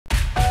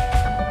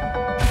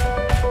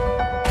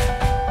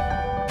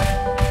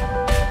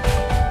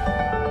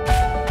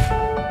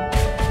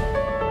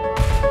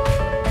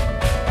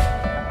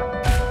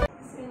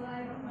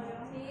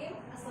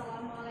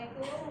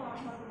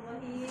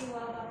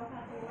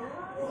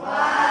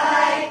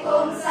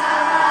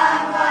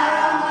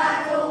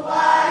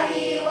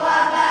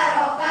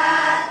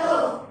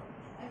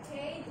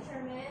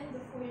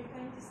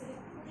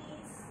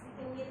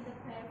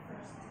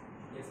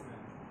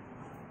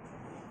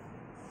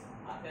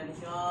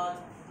Attention,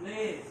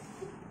 please.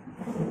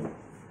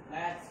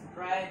 Let's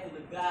pray to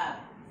the God.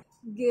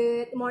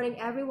 Good morning,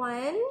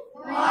 everyone.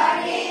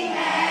 Morning,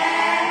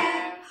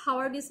 ma'am. How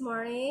are this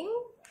morning?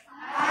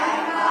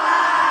 I'm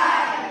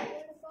fine.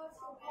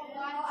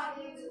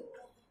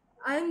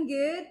 I'm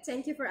good.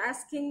 Thank you for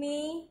asking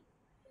me.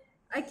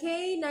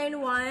 Okay,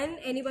 9-1.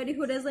 Anybody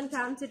who doesn't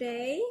come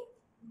today?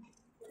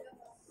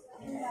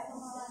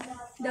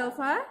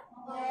 Dova?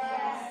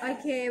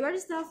 Okay, where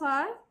is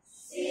Dova?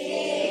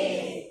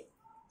 C.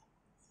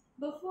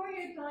 Before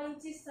you're going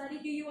to study,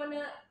 do you want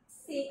to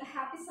sing a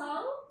happy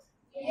song?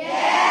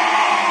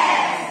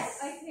 Yes.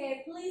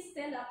 Okay, please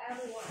stand up,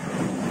 everyone.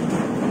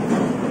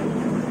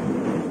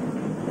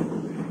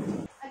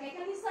 Okay,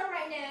 can we start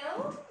right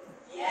now?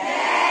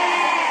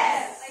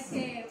 Yes.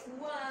 Okay,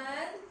 1,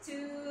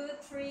 2,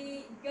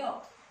 3,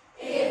 go.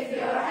 If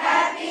you're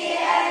happy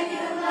and you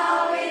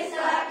know it,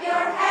 clap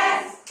your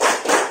hands.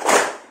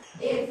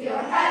 If you're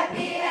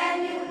happy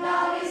and you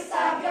know it,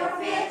 stamp your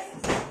feet.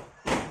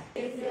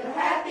 If you're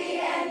happy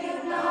and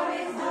you know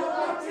it,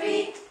 do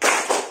 3.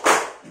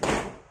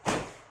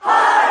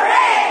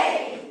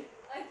 Hooray!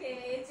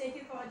 Okay, thank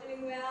you for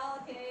doing well.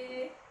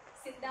 Okay,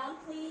 sit down,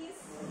 please.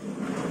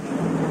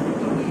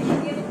 Okay,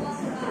 give applause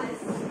for us.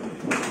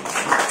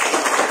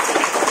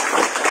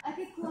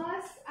 Okay,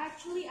 class,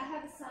 actually, I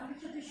have some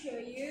picture to show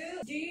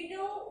you. Do you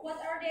know what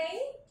are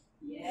they?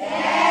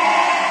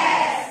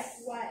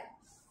 Yes. What?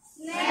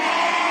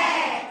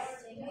 Snacks.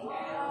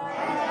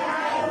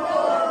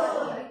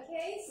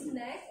 Okay,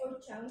 snack or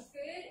junk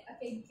food.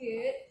 Okay,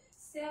 good.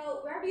 So,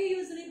 where do you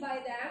usually buy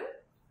them?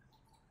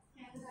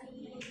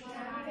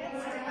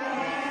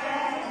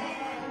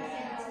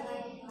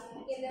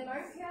 In the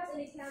market, in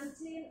the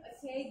canteen.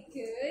 Okay,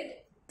 good.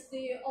 Do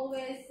you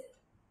always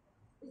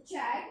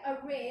check or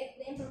read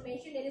the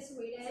information that is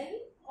written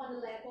on the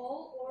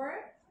label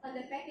or on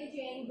the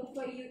packaging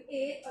before you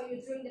eat or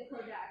you drink the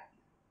product?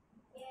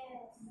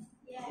 Yes.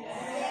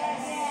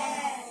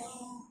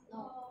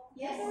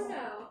 Yes or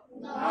no?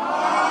 No.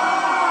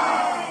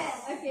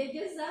 Okay,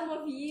 just some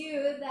of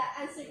you that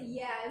answered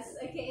yes.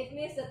 Okay, it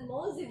means that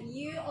most of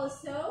you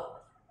also.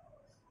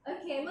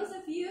 Okay, most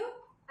of you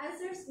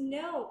answers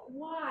no.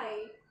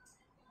 Why?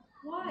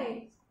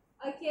 Why?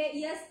 Okay,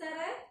 yes,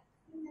 Tara?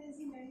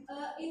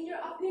 In your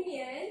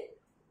opinion,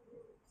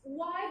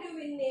 why do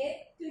we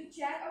need to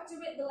check or to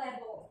read the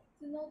label?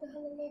 To know the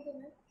halal logo,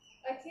 man.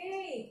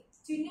 Okay,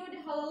 to know the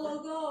halal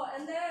logo,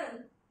 and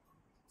then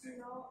To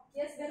know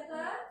yes,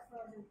 Berta.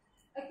 product.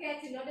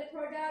 Okay, to know the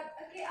product.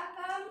 Okay,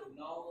 Akam.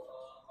 Know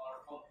our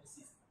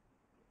composition.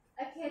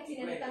 Okay, to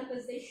know the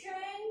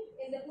composition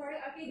in the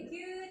product. Okay,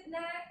 good.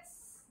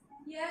 Next.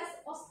 Yes,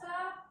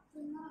 Oscar. To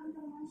know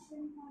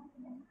information product.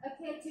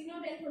 Okay, to know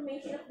the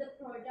information of the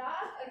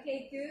product.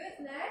 Okay,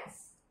 good.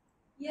 Next.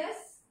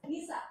 Yes,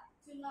 Nisa.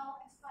 To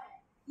know expired.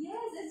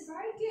 Yes, it's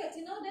very good.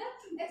 To know the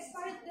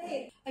expired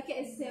date.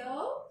 Okay,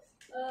 so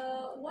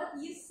what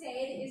you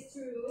said is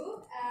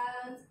true,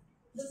 and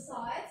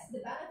besides, the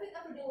benefit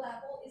of the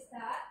label is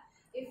that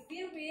if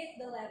we read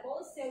the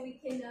label, so we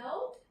can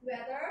know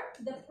whether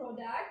the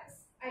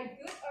products are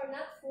good or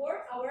not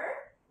for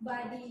our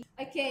body.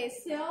 Okay,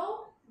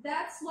 so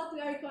that's what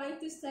we are going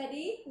to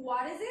study.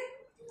 What is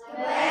it?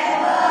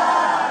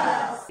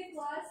 Labels.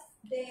 Plus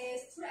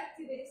these 2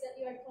 activities that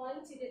you are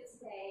going to do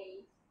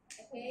today.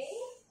 Okay?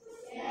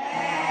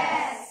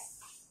 Yes.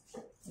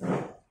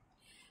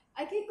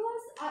 Okay,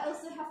 guys, I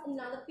also have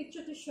another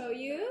picture to show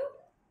you.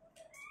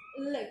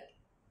 Look.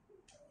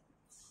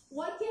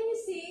 What can you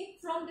see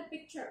from the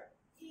picture?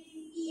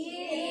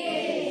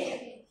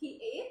 Eat. He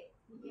ate?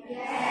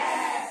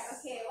 Yes.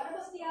 Okay, what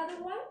about the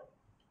other one?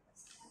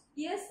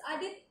 Yes,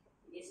 Adit.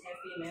 Is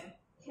happy, ma'am.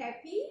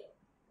 Happy?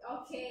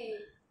 Okay.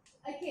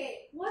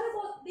 Okay, what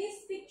about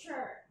this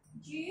picture?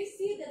 Do you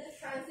see the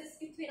differences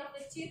between of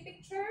the 2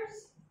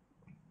 pictures?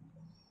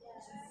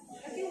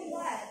 Okay,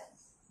 what?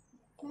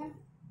 Ma'am,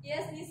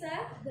 Yes, Lisa?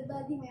 the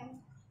body,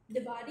 ma'am.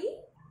 The body?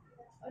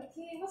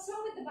 Okay, what's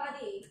wrong with the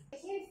body?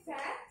 Okay,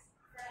 fat?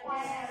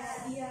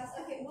 Yes.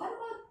 Okay, what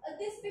about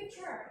this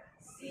picture?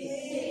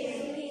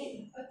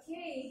 Slim.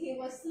 Okay, he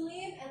was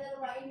slim and then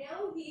right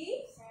now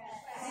he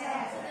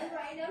fat. And then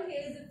right now he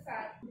is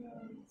fat.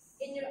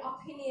 In your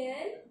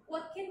opinion,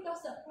 what can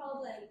cause the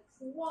problem?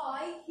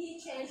 Why he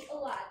changed a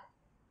lot?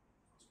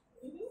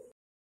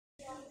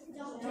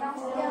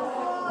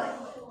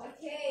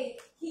 Okay,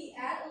 he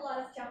ate a lot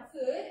of junk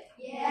food.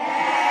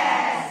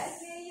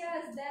 Yes. Okay,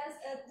 yes,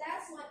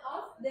 that's one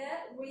of the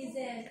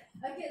reason.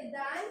 Okay,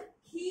 then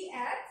he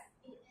ate.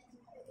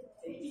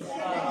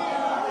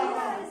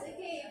 Yes,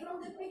 okay,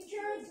 from the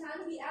picture,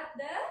 then we add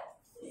the.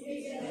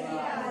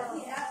 Yes,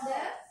 we add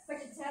the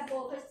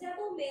vegetable.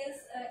 Vegetable means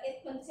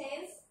it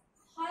contains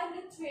high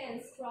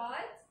nutrients,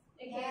 right?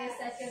 Okay,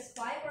 such as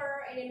fiber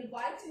and then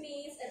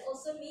vitamins and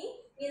also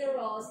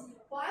minerals.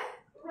 But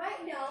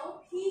right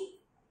now he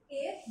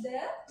ate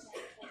the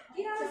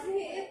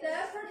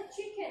fried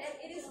chicken, and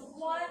it is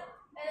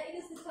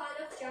the kind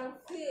of junk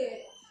food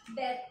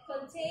that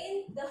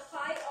contain the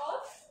high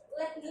of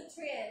like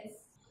nutrients.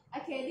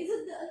 Okay, this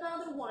is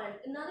another one,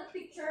 another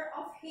picture nature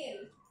of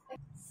him.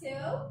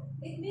 So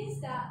it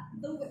means that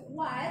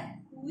what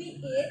we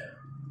eat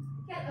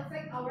can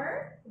affect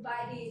our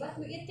body. What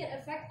we eat can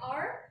affect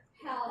our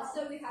health.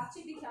 So we have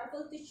to be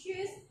careful to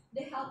choose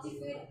the healthy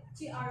food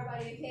to our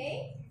body.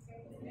 Okay?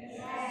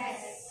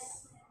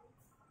 Yes.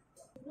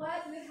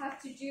 What we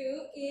have to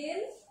do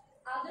in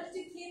order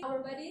to keep our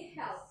body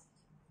health.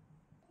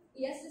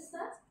 Yes,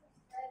 sister?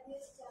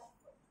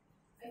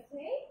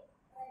 Okay.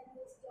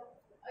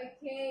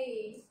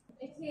 Okay.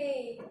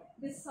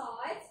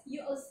 Besides,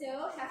 you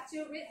also have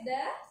to read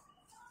the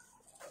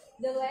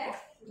label.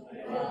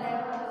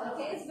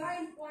 Okay, it's very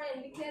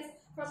important because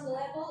from the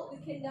label we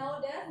can know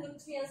the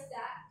nutrients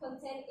that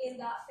contain in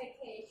the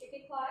package.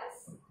 Okay,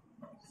 class?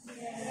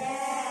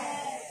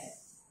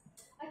 Yes.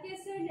 Okay,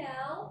 so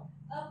now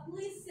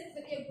please sit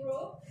with your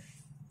group.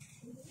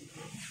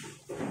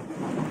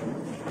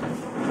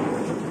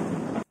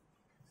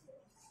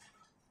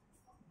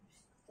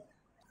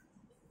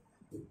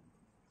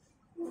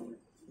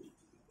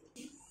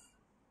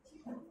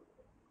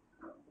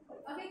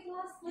 Okay,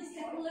 class, please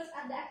take a look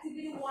at the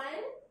activity 1.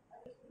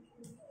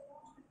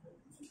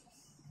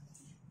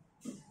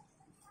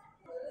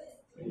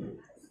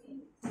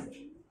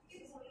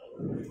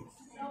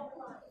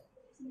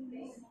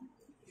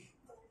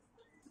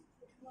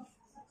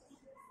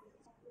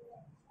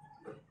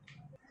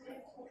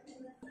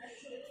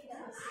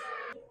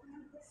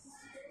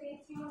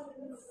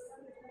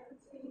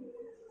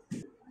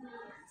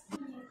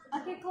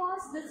 Okay,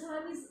 class, the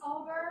time is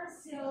over,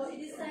 so it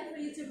is time for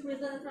you to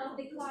present from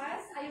the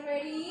class. Are you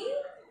ready?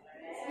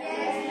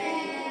 Yes,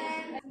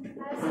 ma'am.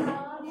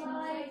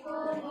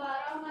 Assalamualaikum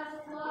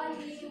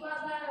warahmatullahi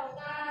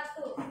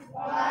wabarakatuh.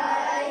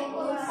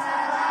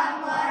 Waalaikumsalam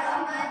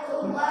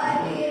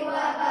warahmatullahi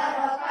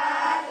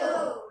wabarakatuh.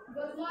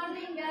 Good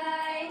morning,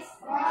 guys.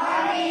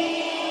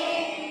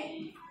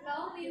 Morning.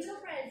 Now we will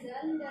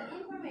present the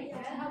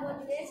information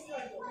about this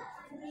product.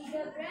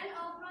 The brand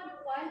of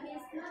product 1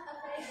 is not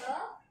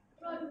available,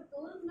 product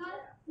 2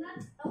 not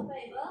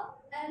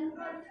available, and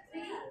product 3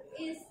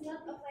 is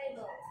not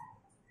available.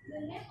 The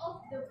name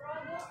of the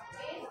product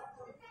is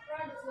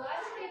product 1,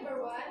 Fiber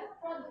 1,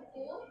 product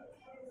 2,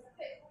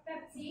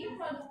 Pepsi,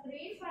 product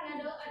 3,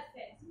 Panadol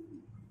Advance.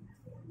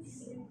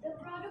 The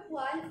product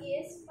 1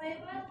 is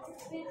Fiber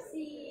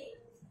Pepsi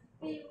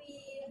PV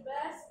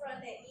Plus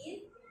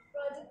Protein,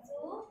 product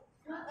 2,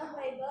 not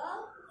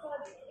available,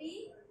 product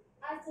 3,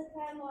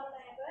 Acetamol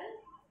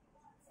 11,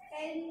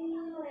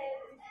 Pain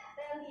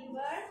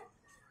Reliever,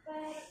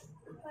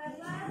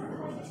 Perla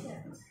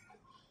Medicine.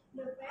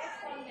 The bread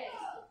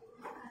contains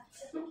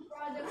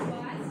product 1,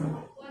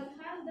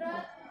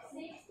 165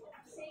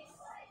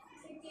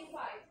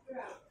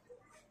 grams.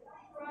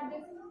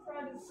 Product 2,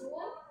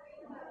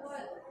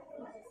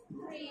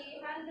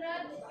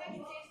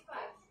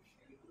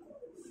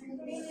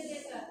 355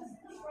 milliliters.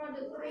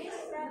 Product 3,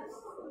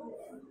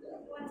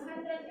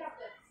 100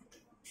 tablets.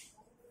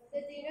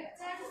 The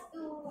directions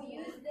to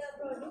use the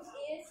product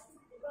is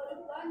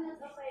product 1 not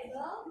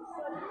available,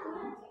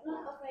 product 2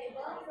 not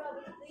available,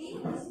 product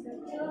 3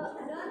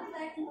 don't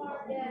take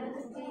more than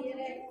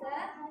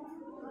directed.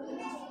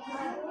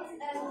 Adults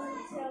and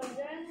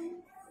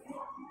children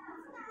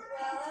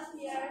 12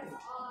 years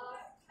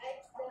or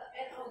age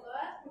and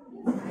over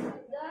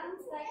don't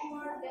take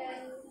more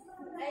than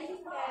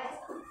 8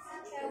 tablets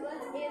in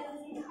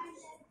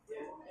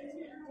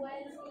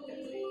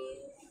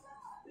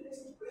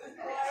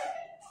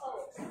 24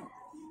 hours.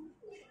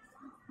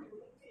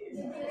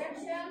 The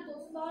direction to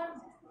store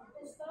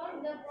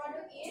the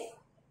product is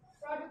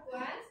product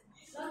 1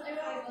 not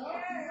available,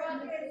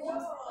 product 2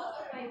 not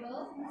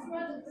available,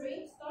 product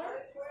 3 store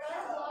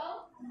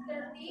below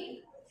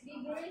 30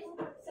 degrees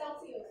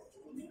Celsius.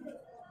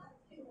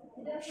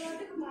 The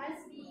product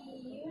must be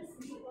used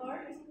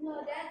before no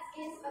that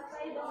is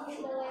available in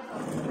the label.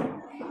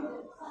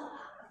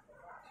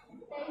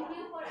 Thank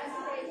you for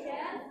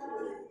attention.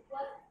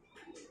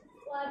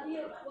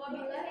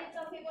 Wabillahi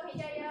taufiq wal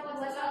hidayah.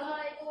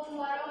 Wassalamualaikum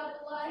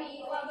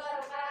warahmatullahi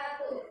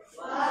wabarakatuh.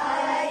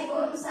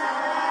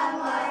 Waalaikumsalam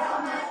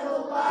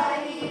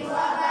warahmatullahi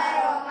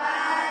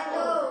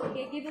wabarakatuh.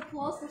 Okay, give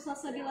applause for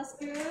Salsabila's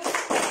group.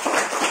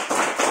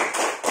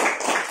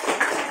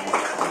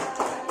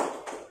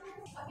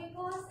 Okay,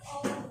 class,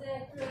 all of the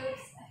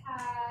groups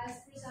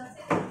has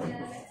presented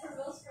the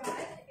materials,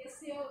 right? Okay,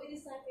 so it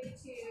is time for you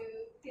to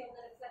fill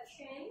the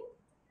reflection.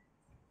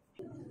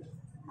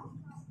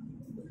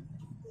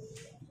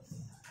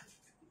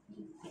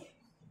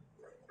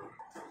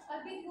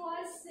 Okay,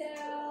 guys, so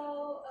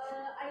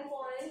I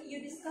want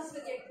you discuss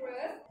with your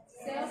group.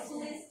 So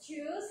please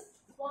choose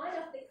one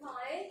of the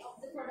kind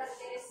of the product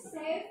that is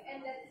safe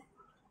and that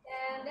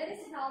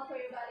is health for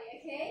your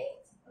body. Okay?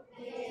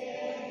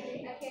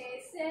 Okay,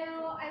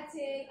 so I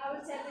think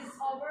our time is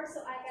over,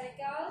 so I gotta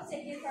go.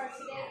 Thank you for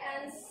today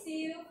and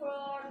see you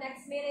for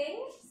next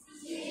meeting.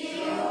 See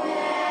you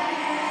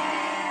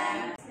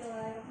then.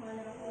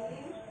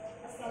 Bismillahirrahmanirrahim.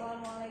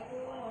 Assalamualaikum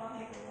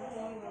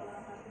warahmatullahi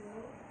wabarakatuh.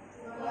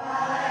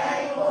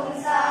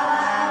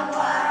 Waalaikumsalam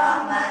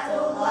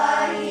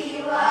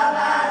warahmatullahi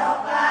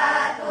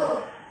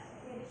wabarakatuh.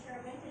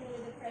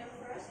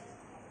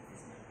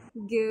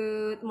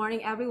 Good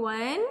morning,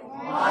 everyone.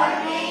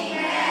 Morning,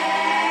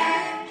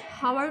 ma'am.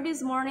 How are you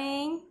this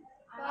morning?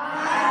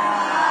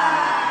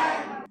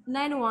 Fine.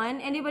 9-1.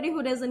 Anybody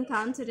who doesn't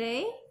come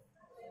today?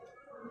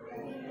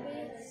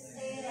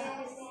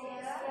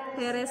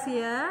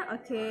 Teresia.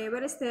 Okay,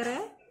 where is Tere?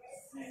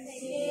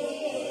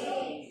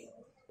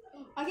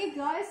 Okay,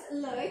 guys,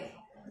 look.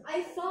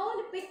 I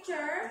found a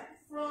picture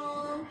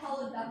from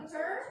Hello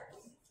Doctor.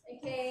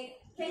 Okay,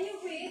 can you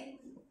read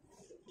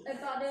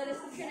about the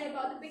description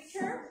about the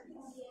picture?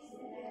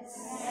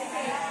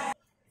 Okay.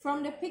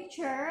 From the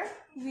picture,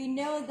 we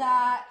know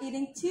that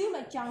eating too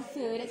much junk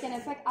food can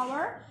affect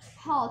our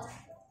health,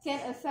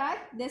 can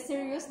affect the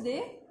serious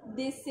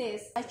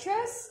disease such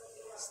as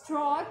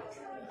stroke,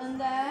 and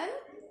then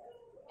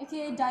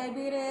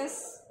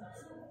diabetes,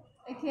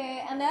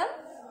 and then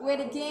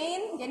weight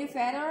gain, getting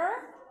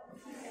fatter,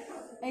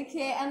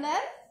 and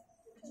then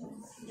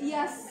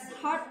yes,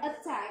 heart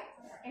attack.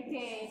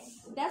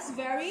 That's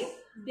very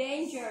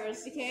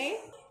dangerous.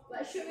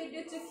 What should we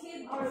do to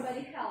keep our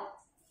body health?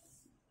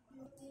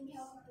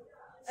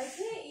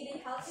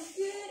 Eating healthy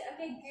food.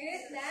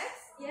 Good.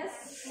 Next,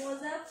 yes,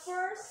 Moza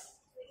first.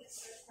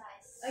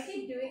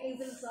 Doing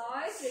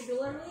exercise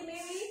regularly,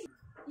 maybe.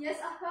 Yes,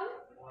 Akam.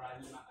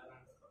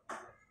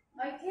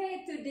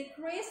 To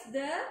decrease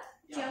the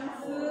junk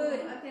food.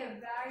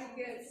 Very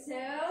good.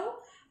 So,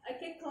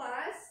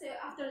 class. So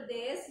after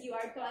this, you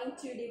are going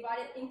to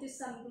divide it into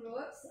some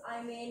groups.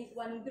 I mean,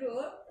 one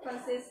group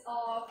consists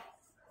of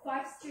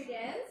 5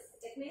 students.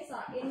 It means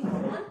that in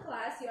one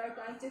class, you are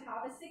going to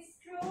have a 6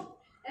 group.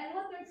 And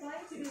what you're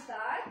going to do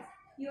that,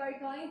 you are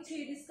going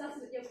to discuss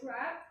with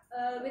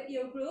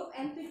your group,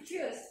 and to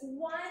choose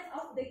one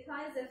of the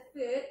kinds of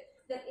food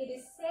that it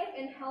is safe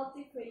and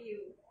healthy for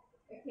you.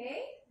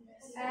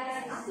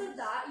 And after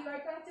that, you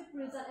are going to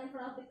present in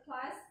front of the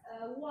class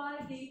why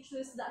do you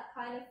choose that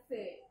kind of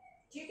food.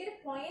 Do you get a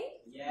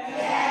point?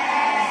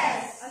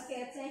 Yes.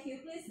 Okay, thank you.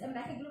 Please make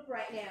a group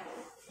right now.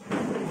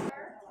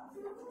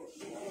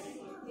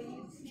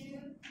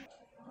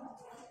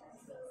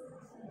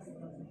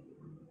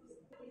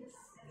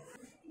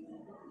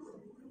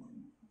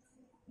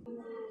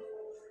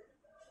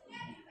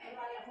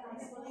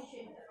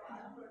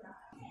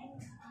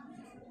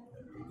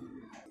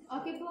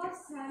 Okay,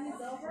 class, time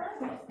is over.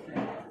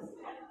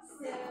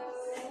 So,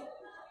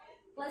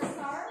 let's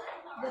start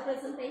the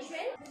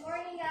presentation. Good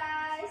morning,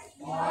 guys.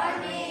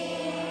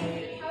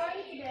 Morning. How are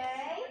you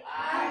today?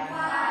 I'm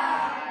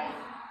fine.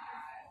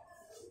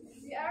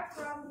 We are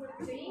from Group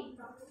 3.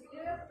 We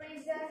will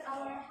present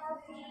our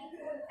healthy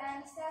food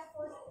and safe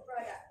food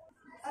product.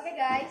 Okay,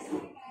 guys.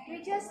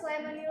 We just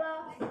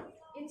lemonilla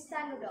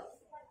instant noodle.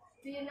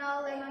 Do you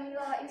know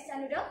lemonilla instant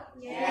noodle?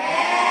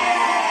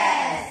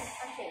 Yes.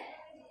 Okay.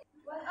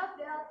 One of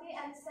the healthy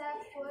and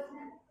safe food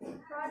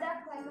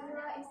product,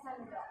 lemonilla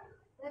instant noodle.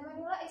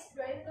 Lemonilla is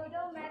dry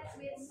noodle made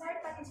with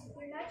third-party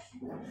spinach.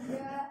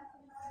 The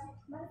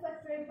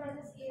manufacturing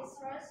process is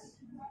first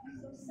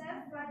to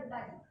safeguard the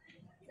body.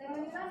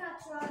 Lemonilla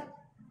natural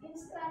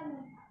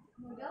instant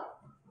noodle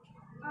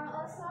are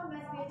also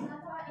made with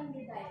natural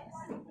ingredients.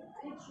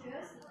 We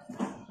choose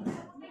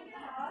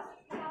because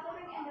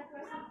coloring and the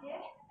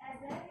preservative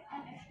added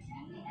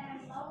MSG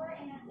and lower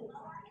in a food.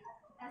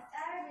 As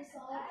a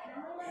result,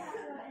 lemonilla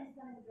natural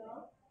instant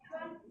noodle,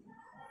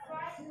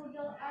 fried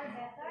noodles are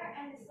better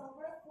and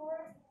safer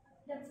for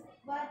the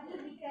body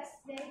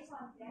because they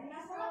contain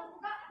natural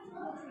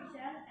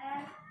nutrition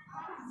and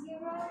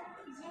 0%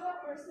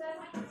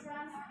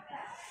 trans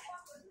fat.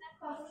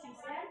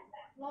 Composition: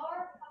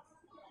 flour,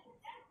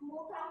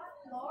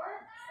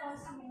 flour,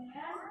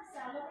 onion,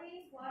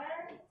 celery,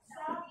 water,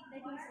 salt,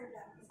 baking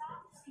soda.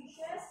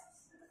 Species: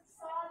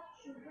 salt,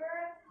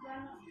 sugar,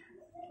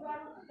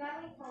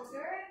 garlic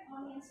powder,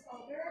 onions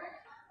powder,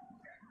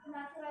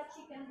 natural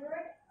chicken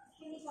broth,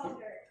 chili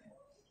powder.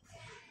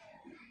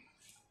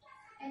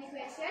 Any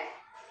question?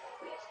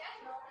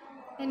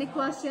 Any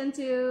question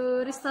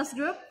to Rista's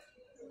group?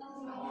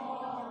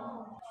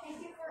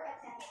 Thank you for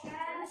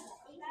attention.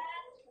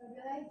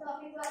 Wabillahi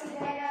taufiq wal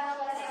hidayah.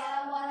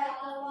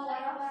 Wassalamualaikum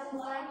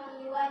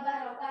warahmatullahi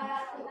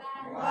wabarakatuh.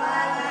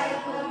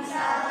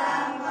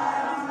 Waalaikumsalam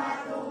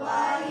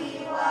warahmatullahi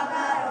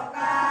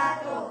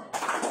wabarakatuh.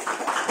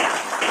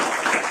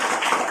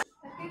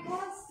 Okay,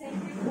 class, thank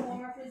you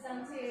for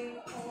presenting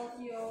all of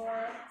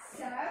your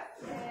safe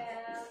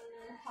and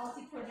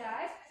healthy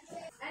products.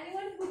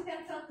 Anyone who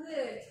can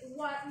conclude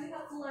what we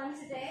have learned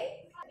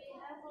today? We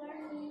have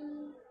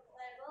learning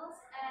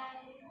levels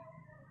and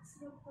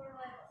structure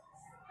levels.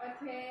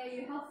 Okay,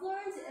 you have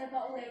learned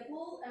about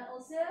label and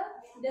also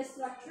the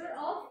structure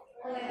of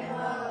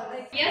label.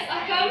 Yes,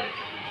 Akam?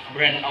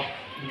 Brand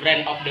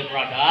of the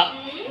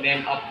product,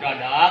 name of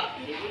product,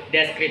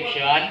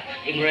 description,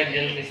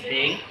 ingredient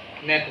listing,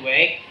 net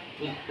weight,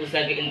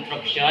 usage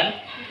instruction,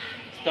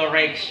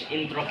 storage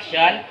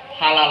instruction,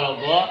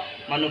 halal logo,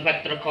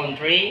 manufacturer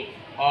country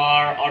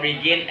or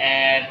origin,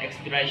 and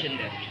expiration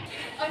date.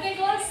 Okay,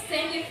 guys,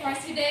 thank you for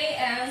today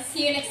and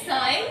see you next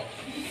time.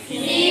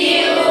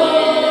 See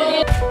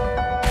you.